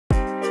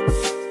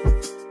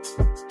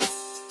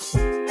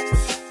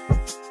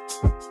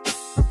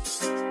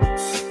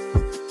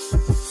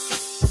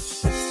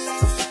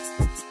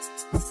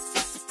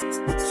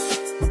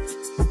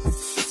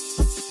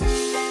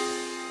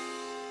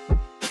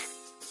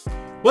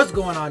What's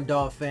going on,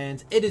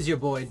 Dolphins? It is your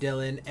boy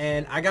Dillon,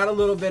 and I got a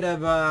little bit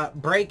of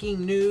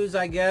breaking news,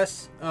 I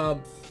guess. I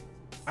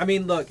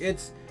mean, look,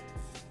 it's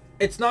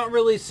not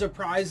really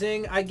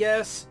surprising, I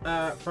guess,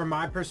 from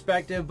my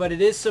perspective, but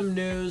it is some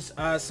news,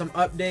 some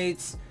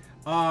updates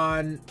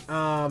on,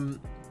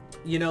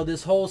 you know,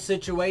 this whole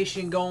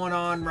situation going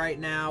on right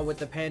now with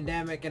the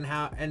pandemic and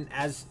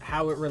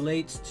how it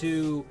relates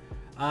to,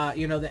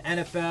 you know, the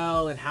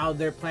NFL and how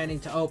they're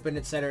planning to open,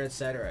 etc.,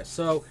 etc.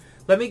 So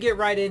let me get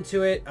right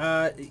into it.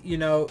 You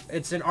know,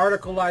 it's an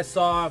article I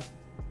saw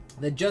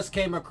that just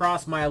came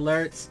across my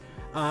alerts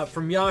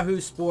from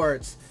Yahoo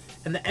Sports.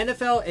 And the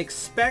NFL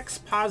expects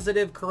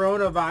positive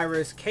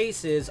coronavirus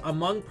cases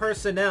among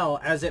personnel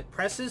as it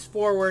presses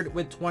forward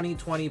with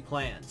 2020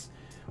 plans.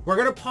 We're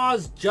going to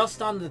pause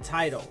just on the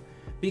title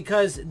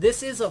because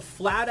this is a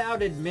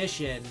flat-out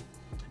admission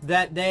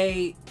that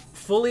they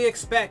fully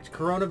expect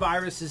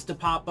coronaviruses to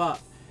pop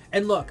up.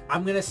 And look,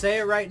 I'm going to say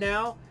it right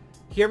now.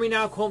 Hear me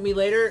now, quote me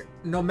later.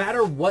 No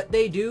matter what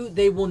they do,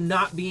 they will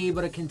not be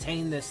able to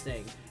contain this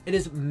thing. It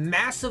is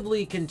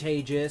massively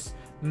contagious,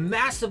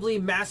 massively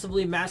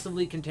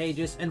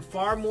contagious, and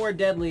far more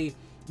deadly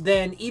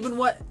than even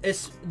what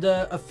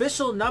the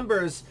official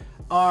numbers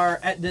are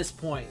at this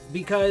point,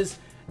 because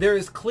there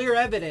is clear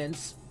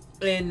evidence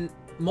in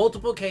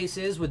multiple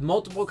cases with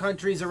multiple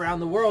countries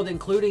around the world,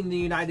 including the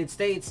United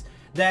States,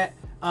 that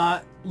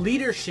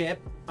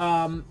leadership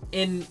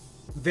in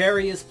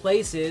various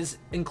places,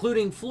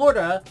 including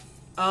Florida,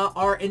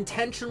 are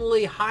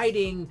intentionally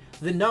hiding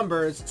the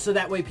numbers so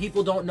that way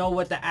people don't know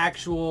what the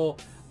actual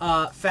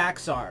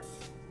facts are.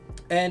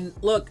 And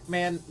look,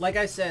 man, like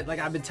I said, like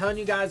I've been telling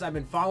you guys, I've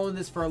been following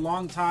this for a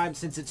long time,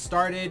 since it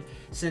started,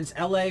 since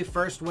LA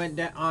first went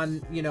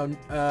on, you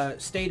know,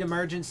 state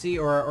emergency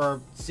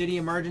or city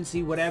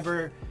emergency,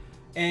 whatever.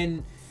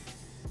 And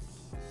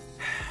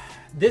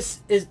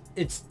this is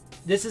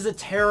a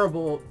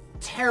terrible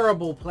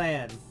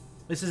plan.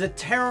 This is a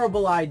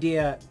terrible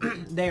idea.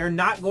 They are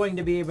not going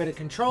to be able to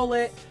control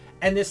it,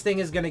 and this thing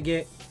is going to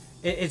get,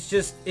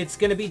 it's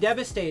going to be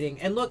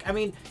devastating. And look, I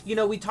mean, you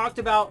know, we talked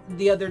about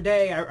the other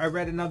day, I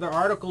read another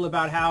article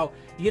about how,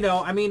 you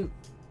know, I mean,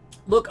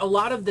 look, a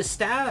lot of the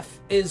staff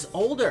is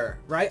older,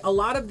 right? A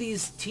lot of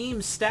these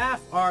team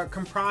staff are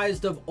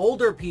comprised of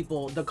older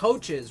people, the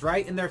coaches,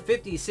 right? In their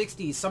 50s,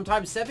 60s,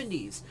 sometimes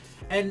 70s.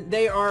 And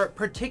they are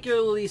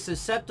particularly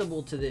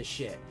susceptible to this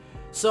shit.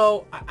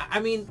 So, I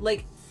mean,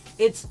 like,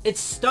 it's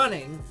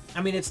stunning.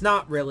 I mean, it's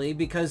not really,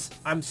 because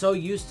I'm so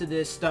used to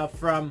this stuff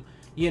from,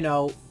 you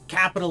know,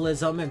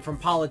 capitalism and from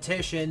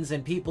politicians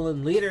and people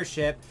in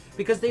leadership,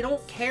 because they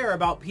don't care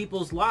about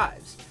people's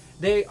lives.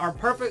 They are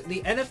perfect.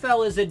 The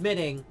NFL is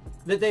admitting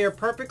that they are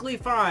perfectly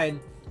fine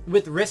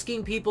with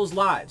risking people's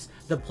lives.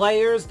 The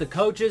players, the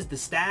coaches, the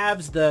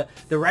staffs, the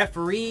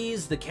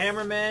referees, the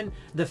cameramen,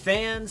 the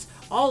fans,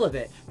 all of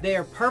it. They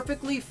are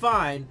perfectly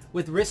fine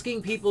with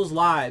risking people's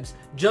lives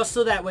just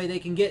so that way they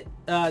can get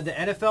the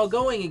NFL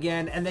going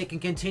again, and they can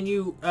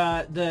continue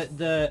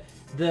the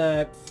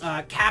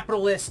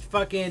capitalist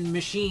fucking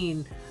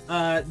machine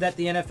that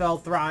the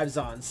NFL thrives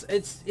on.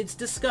 It's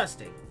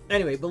disgusting.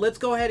 Anyway, but let's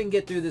go ahead and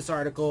get through this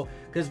article,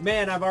 because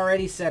man, I've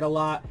already said a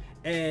lot,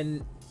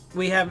 and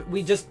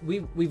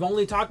we've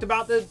only talked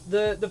about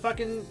the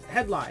fucking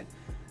headline.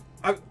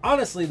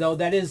 Honestly though,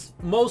 that is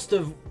most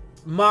of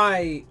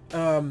my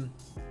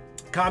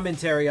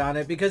commentary on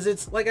it, because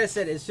it's, like I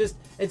said,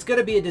 it's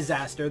gonna be a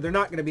disaster. They're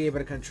not gonna be able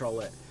to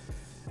control it.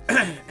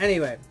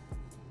 Anyway,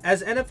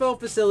 as NFL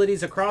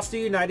facilities across the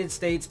United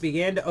States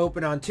began to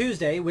open on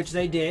Tuesday, which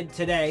they did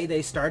today,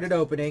 they started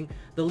opening,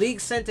 the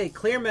league sent a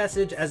clear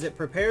message as it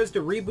prepares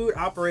to reboot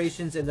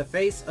operations in the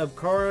face of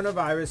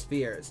coronavirus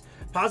fears.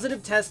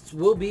 Positive tests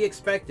will be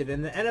expected,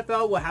 and the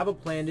NFL will have a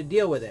plan to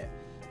deal with it.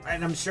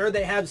 And I'm sure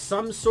they have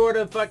some sort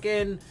of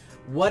fucking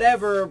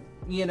whatever,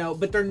 you know,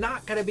 but they're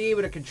not going to be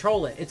able to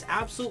control it. It's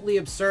absolutely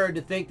absurd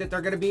to think that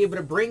they're going to be able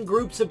to bring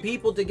groups of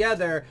people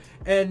together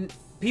and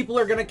people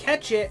are going to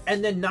catch it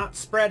and then not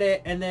spread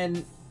it. And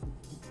then,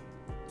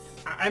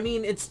 I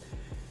mean, it's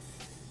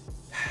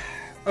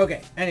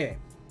okay. Anyway,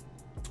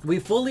 we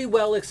fully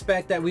well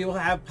expect that we will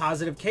have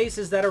positive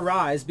cases that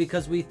arise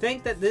because we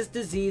think that this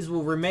disease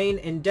will remain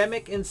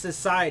endemic in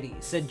society,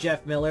 said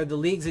Jeff Miller, the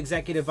league's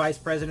executive vice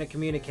president of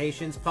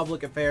communications,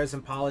 public affairs,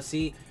 and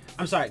policy.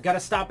 I'm sorry, gotta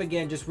stop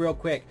again just real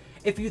quick.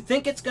 If you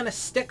think it's gonna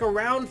stick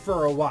around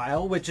for a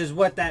while, which is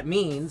what that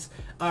means,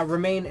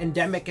 remain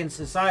endemic in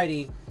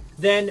society,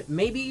 then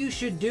maybe you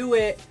should do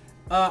it,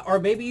 or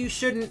maybe you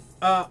shouldn't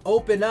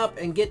open up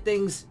and get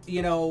things,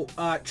 you know,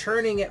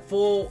 churning at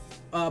full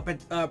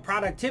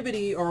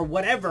productivity or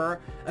whatever,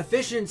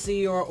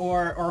 efficiency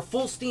or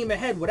full steam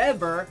ahead,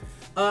 whatever,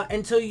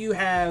 until you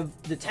have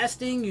the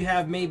testing, you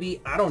have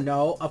maybe, I don't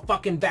know, a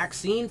fucking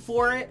vaccine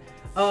for it,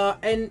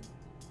 and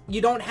you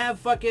don't have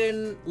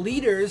fucking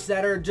leaders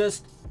that are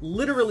just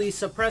literally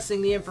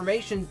suppressing the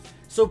information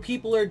so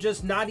people are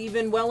just not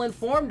even well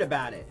informed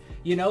about it,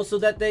 you know, so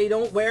that they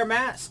don't wear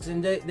masks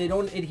and they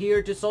don't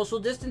adhere to social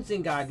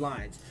distancing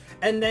guidelines.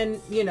 And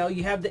then, you know,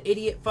 you have the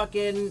idiot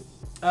fucking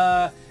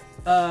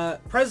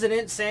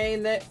president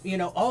saying that, you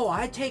know, oh,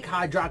 I take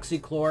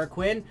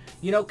hydroxychloroquine,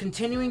 you know,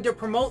 continuing to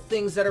promote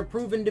things that are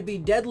proven to be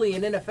deadly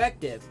and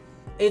ineffective.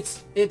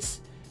 It's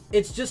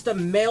just a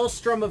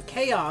maelstrom of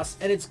chaos,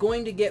 and it's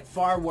going to get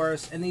far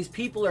worse, and these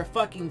people are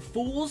fucking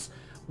fools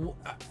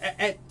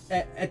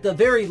at the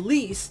very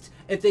least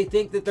if they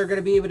think that they're going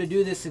to be able to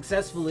do this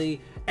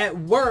successfully. At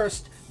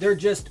worst, they're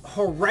just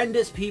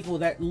horrendous people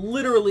that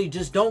literally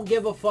just don't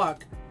give a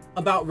fuck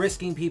about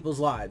risking people's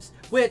lives,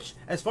 which,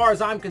 as far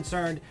as I'm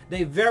concerned,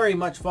 they very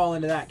much fall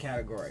into that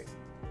category.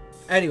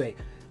 Anyway,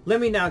 let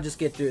me now just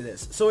get through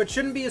this. So it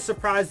shouldn't be a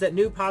surprise that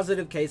new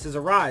positive cases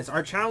arise.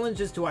 Our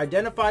challenge is to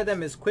identify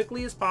them as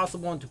quickly as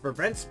possible and to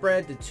prevent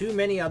spread to too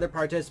many other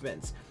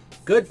participants.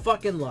 Good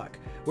fucking luck.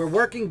 We're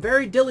working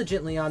very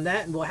diligently on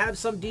that, and we'll have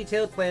some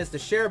detailed plans to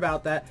share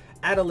about that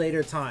at a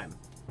later time.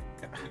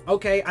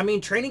 Okay, I mean,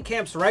 training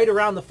camp's right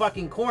around the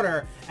fucking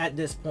corner at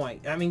this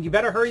point. I mean, you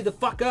better hurry the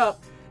fuck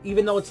up,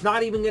 even though it's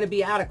not even going to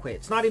be adequate.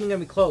 It's not even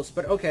going to be close,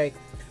 but okay.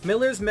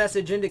 Miller's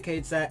message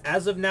indicates that,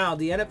 as of now,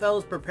 the NFL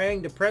is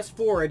preparing to press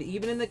forward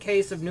even in the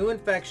case of new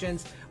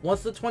infections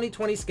once the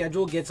 2020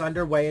 schedule gets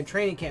underway in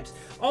training camps.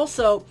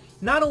 Also,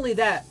 not only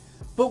that,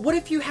 but what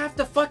if you have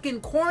to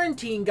fucking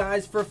quarantine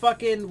guys for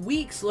fucking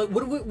weeks? Like,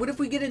 what if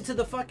we get into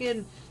the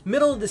fucking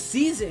middle of the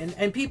season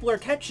and people are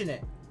catching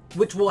it?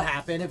 Which will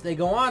happen if they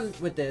go on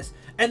with this.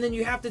 And then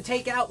you have to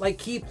take out like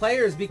key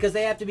players because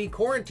they have to be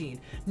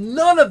quarantined.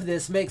 None of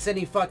this makes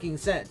any fucking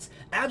sense.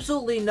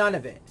 Absolutely none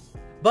of it.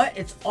 But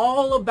it's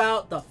all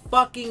about the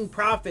fucking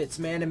profits,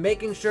 man, and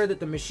making sure that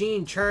the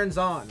machine churns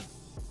on.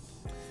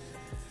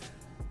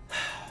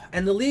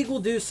 And the league will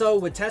do so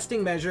with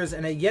testing measures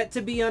and a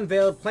yet-to-be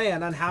unveiled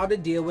plan on how to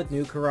deal with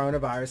new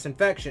coronavirus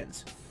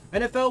infections.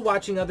 NFL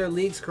watching other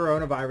leagues'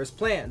 coronavirus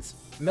plans.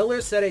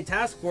 Miller said a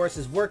task force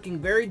is working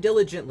very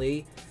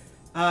diligently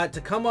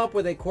to come up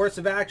with a course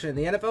of action.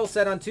 The NFL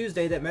said on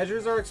Tuesday that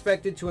measures are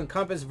expected to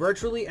encompass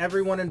virtually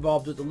everyone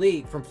involved with the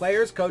league, from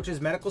players, coaches,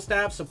 medical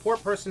staff,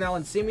 support personnel,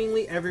 and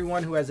seemingly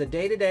everyone who has a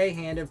day-to-day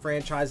hand in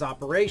franchise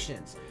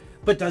operations.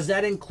 But does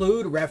that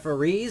include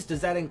referees? Does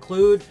that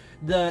include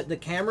the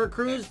camera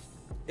crews?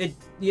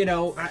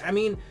 I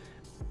mean,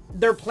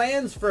 their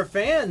plans for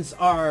fans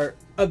are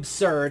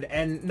absurd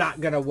and not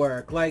gonna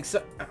work. Like,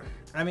 so,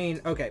 I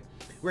mean, okay.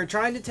 We're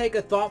trying to take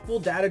a thoughtful,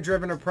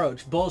 data-driven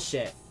approach.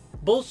 Bullshit.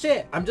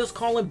 Bullshit. I'm just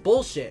calling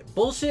bullshit.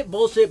 Bullshit,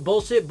 bullshit,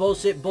 bullshit,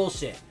 bullshit,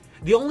 bullshit.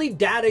 The only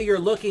data you're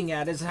looking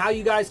at is how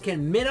you guys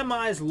can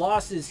minimize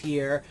losses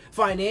here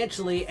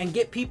financially and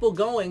get people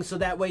going so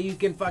that way you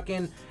can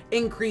fucking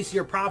increase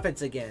your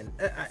profits again.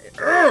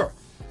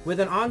 With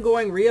an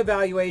ongoing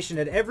reevaluation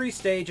at every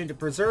stage and to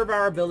preserve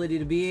our ability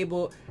to be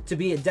able to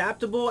be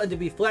adaptable and to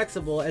be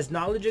flexible as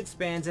knowledge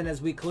expands and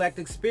as we collect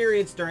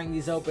experience during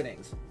these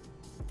openings.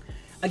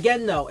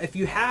 Again, though, if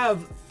you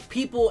have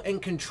people in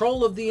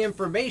control of the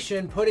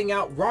information putting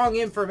out wrong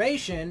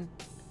information,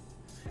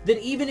 then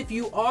even if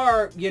you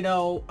are, you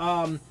know,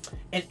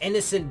 an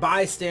innocent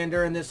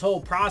bystander in this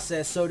whole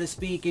process, so to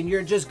speak, and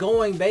you're just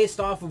going based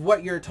off of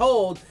what you're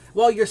told,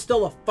 well, you're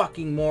still a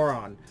fucking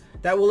moron.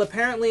 That will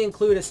apparently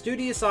include a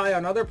studious eye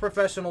on other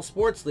professional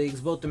sports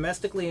leagues, both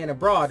domestically and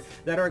abroad,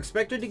 that are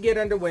expected to get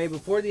underway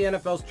before the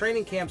NFL's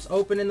training camps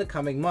open in the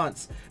coming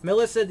months.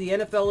 Miller said the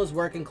NFL is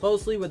working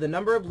closely with a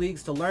number of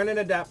leagues to learn and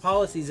adapt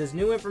policies as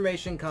new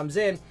information comes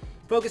in,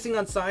 focusing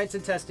on science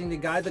and testing to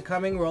guide the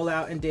coming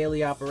rollout and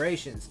daily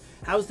operations.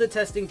 How's the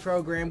testing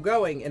program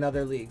going in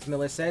other leagues?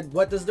 Miller said,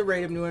 what does the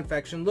rate of new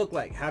infection look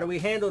like? How do we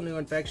handle new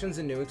infections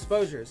and new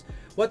exposures?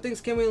 What things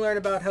can we learn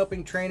about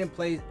helping train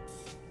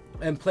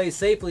and play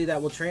safely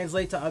that will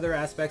translate to other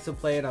aspects of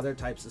play and other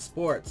types of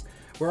sports?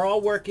 We're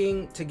all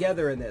working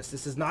together in this.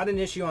 This is not an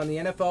issue on the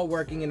NFL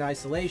working in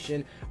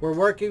isolation. We're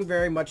working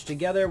very much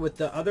together with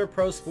the other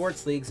pro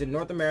sports leagues in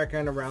North America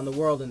and around the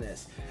world in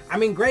this. I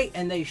mean, great,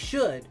 and they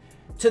should,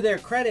 to their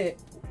credit,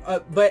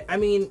 but I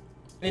mean,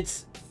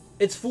 it's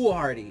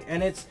foolhardy,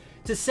 and it's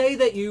to say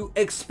that you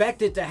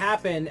expect it to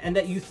happen and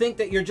that you think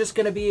that you're just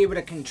going to be able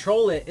to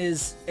control it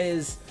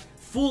is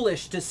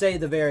foolish, to say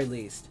the very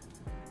least.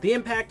 The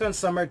impact on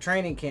summer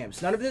training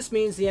camps. None of this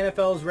means the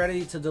NFL is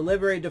ready to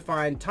deliver a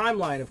defined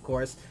timeline, of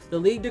course. The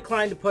league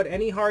declined to put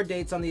any hard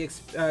dates on the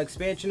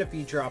expansion of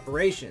future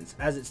operations.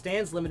 As it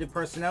stands, limited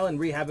personnel and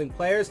rehabbing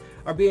players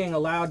are being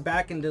allowed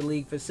back into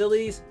league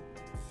facilities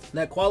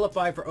that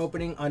qualify for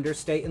opening under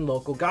state and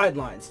local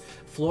guidelines.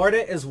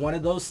 Florida is one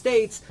of those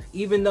states,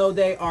 even though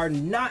they are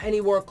not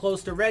anywhere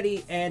close to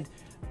ready, and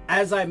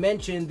as I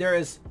mentioned, there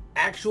is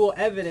actual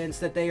evidence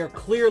that they are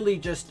clearly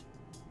just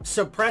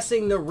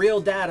suppressing the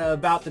real data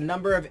about the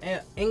number of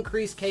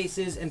increased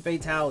cases and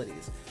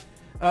fatalities.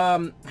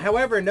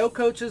 However, no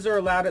coaches are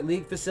allowed at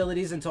league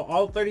facilities until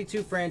all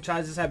 32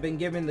 franchises have been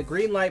given the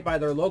green light by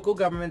their local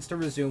governments to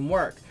resume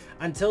work.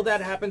 Until that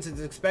happens,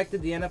 it's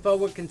expected the NFL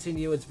will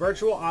continue its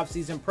virtual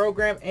offseason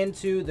program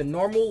into the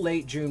normal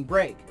late June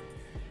break.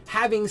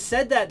 Having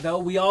said that, though,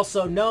 we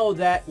also know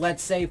that,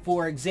 let's say,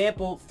 for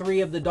example, 3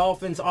 of the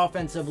Dolphins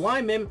offensive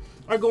linemen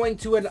are going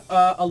to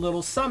a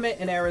little summit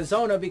in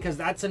Arizona, because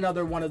that's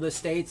another one of the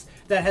states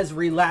that has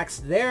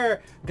relaxed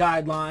their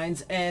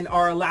guidelines and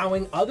are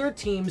allowing other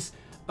teams,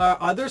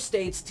 other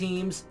states'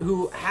 teams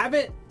whose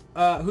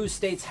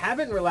states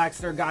haven't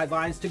relaxed their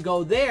guidelines to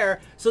go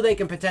there so they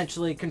can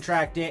potentially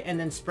contract it and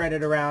then spread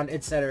it around,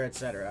 etc.,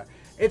 etc.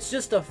 It's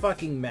just a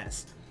fucking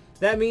mess.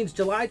 That means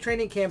July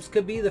training camps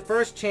could be the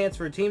first chance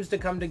for teams to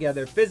come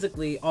together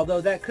physically, although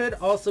that could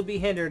also be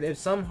hindered if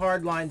some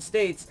hardline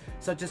states,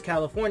 such as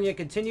California,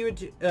 continue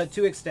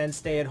to extend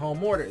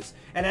stay-at-home orders.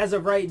 And as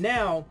of right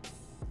now,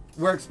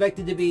 we're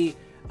expected to be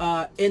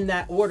in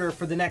that order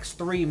for the next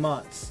 3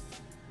 months.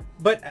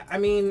 But, I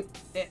mean,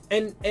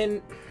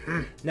 and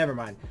never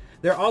mind.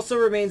 There also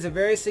remains a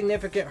very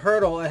significant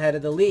hurdle ahead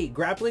of the league,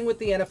 grappling with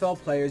the NFL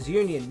Players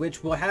Union,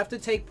 which will have to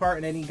take part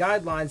in any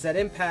guidelines that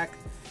impact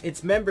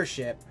its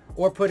membership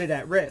or put it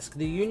at risk.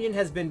 The union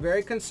has been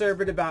very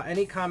conservative about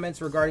any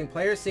comments regarding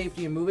player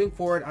safety and moving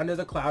forward under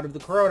the cloud of the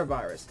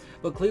coronavirus.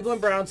 But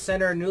Cleveland Browns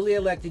center and newly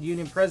elected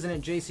union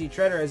president J.C.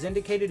 Tretter has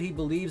indicated he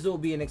believes it will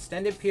be an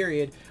extended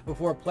period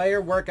before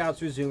player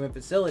workouts resume in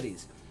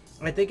facilities.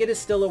 I think it is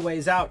still a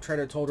ways out,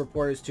 Tretter told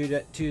reporters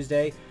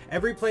Tuesday.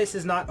 Every place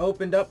is not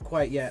opened up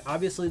quite yet.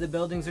 Obviously, the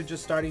buildings are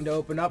just starting to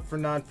open up for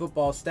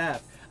non-football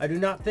staff. I do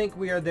not think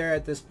we are there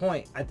at this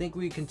point. I think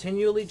we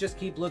continually just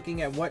keep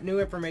looking at what new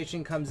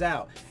information comes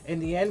out. In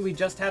the end, we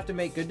just have to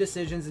make good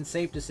decisions and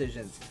safe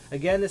decisions.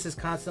 Again, this is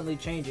constantly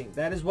changing.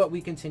 That is what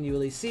we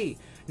continually see.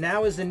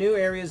 Now, as the new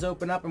areas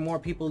open up and more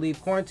people leave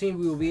quarantine,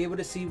 we will be able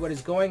to see what is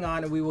going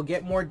on, and we will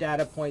get more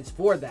data points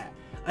for that.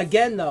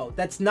 Again, though,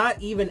 that's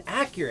not even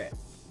accurate.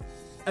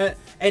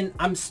 And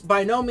I'm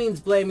by no means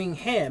blaming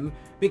him,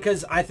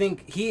 because I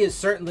think he is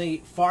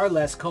certainly far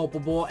less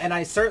culpable, and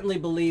I certainly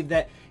believe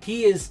that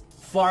he is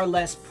far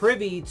less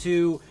privy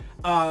to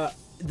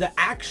the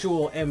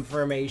actual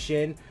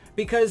information,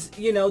 because,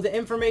 you know, the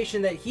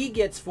information that he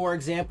gets, for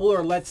example,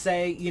 or let's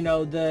say, you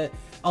know,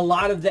 a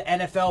lot of the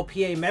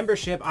NFLPA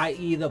membership,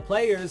 i.e. the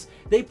players,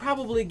 they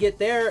probably get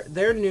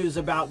their news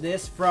about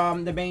this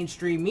from the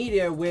mainstream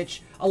media,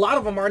 which a lot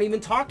of them aren't even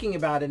talking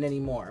about it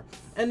anymore.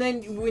 And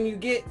then when you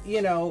get,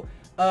 you know,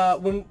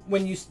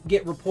 when you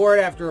get report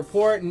after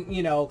report and,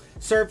 you know,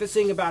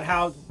 surfacing about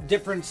how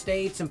different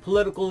states and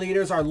political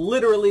leaders are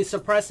literally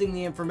suppressing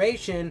the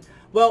information,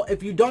 well,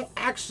 if you don't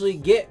actually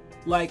get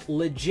like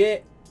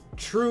legit,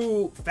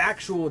 true,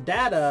 factual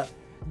data,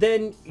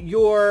 then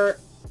your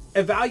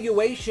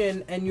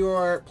evaluation and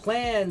your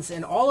plans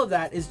and all of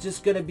that is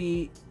just going to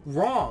be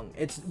wrong.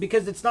 It's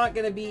because it's not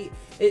going to be,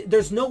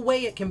 there's no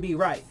way it can be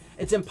right.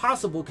 It's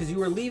impossible, because you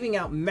are leaving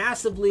out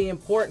massively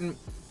important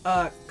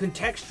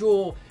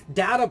contextual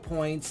data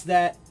points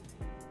that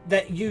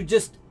you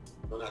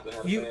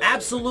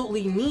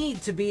absolutely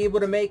need to be able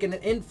to make an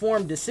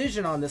informed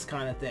decision on this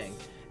kind of thing,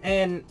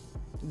 and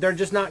they're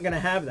just not going to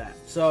have that.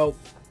 So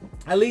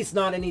at least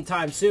not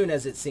anytime soon,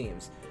 as it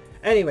seems.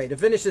 Anyway, to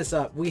finish this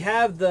up, we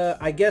have the,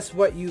 I guess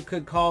what you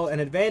could call an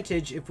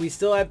advantage if we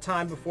still have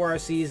time before our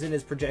season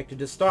is projected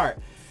to start.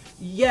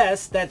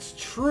 Yes, that's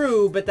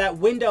true, but that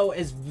window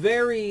is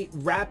very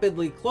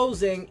rapidly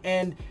closing,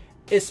 and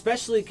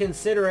especially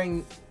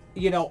considering,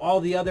 you know, all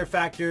the other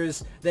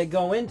factors that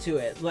go into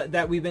it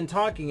that we've been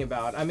talking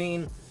about. I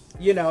mean,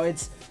 you know,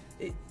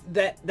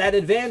 that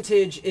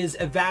advantage is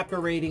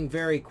evaporating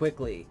very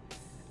quickly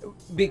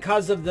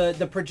because of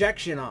the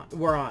projection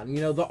we're on, you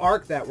know, the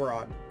arc that we're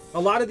on. A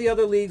lot of the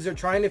other leagues are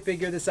trying to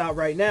figure this out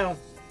right now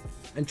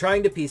and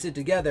trying to piece it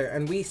together,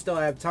 and we still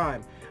have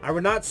time. I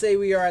would not say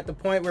we are at the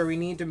point where we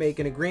need to make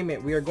an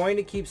agreement. We are going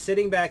to keep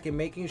sitting back and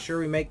making sure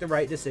we make the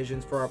right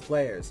decisions for our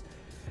players.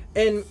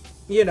 And,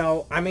 you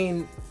know, I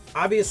mean,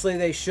 obviously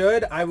they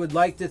should. I would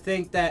like to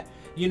think that,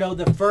 you know,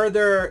 the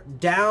further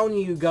down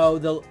you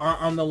go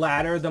on the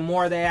ladder, the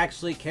more they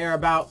actually care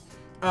about,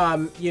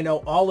 you know,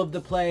 all of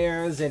the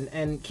players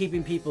and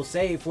keeping people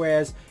safe.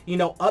 Whereas, you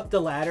know, up the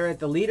ladder at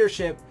the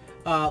leadership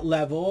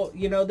level,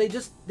 you know,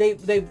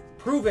 they've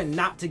proven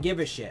not to give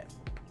a shit.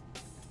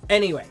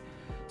 Anyway,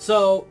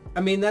 so,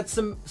 I mean, that's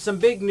some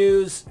big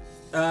news.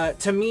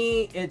 To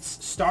me,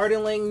 it's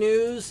startling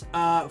news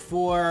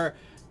for,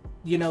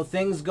 you know,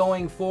 things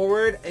going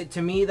forward.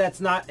 To me, that's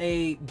not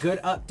a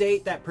good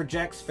update that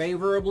projects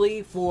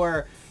favorably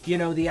for, you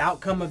know, the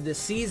outcome of the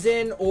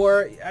season,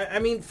 or, I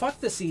mean,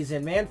 fuck the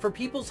season, man, for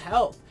people's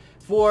health,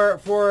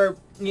 for,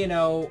 you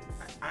know,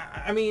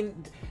 I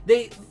mean,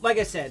 like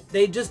I said,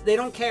 they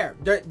don't care.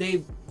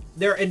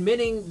 They're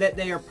admitting that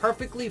they are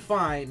perfectly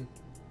fine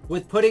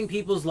with putting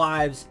people's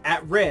lives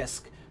at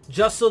risk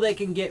just so they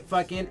can get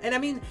fucking, and I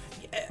mean,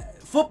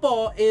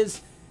 football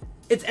it's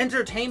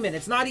entertainment.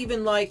 It's not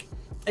even,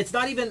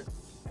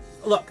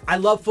 look, I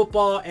love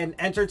football, and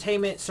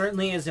entertainment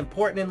certainly is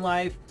important in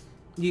life.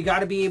 You got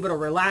to be able to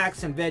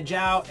relax and veg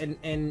out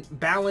and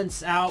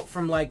balance out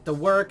from like the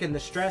work and the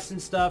stress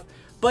and stuff.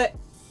 But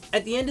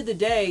at the end of the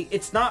day,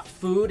 it's not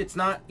food. It's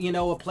not, you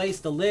know, a place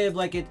to live.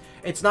 Like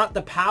it's not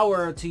the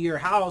power to your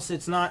house.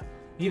 It's not,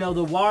 you know,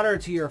 the water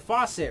to your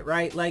faucet,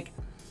 right? Like,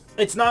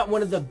 it's not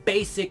one of the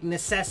basic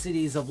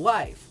necessities of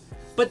life.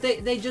 But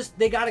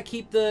they got to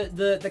keep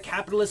the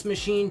capitalist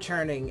machine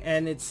churning,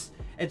 and it's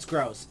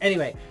gross.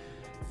 Anyway,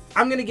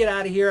 I'm going to get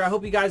out of here. I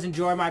hope you guys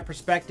enjoy my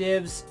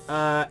perspectives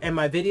and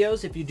my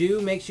videos. If you do,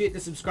 make sure you hit the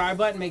subscribe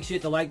button. Make sure you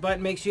hit the like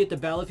button. Make sure you hit the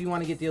bell if you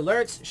want to get the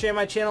alerts. Share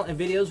my channel and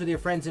videos with your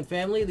friends and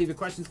family. Leave your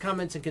questions,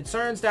 comments, and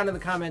concerns down in the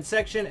comment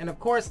section. And of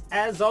course,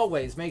 as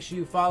always, make sure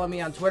you follow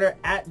me on Twitter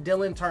at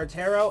Dillon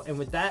Tartaro. And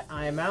with that,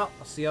 I am out.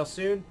 I'll see y'all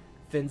soon.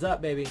 Fins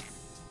up, baby.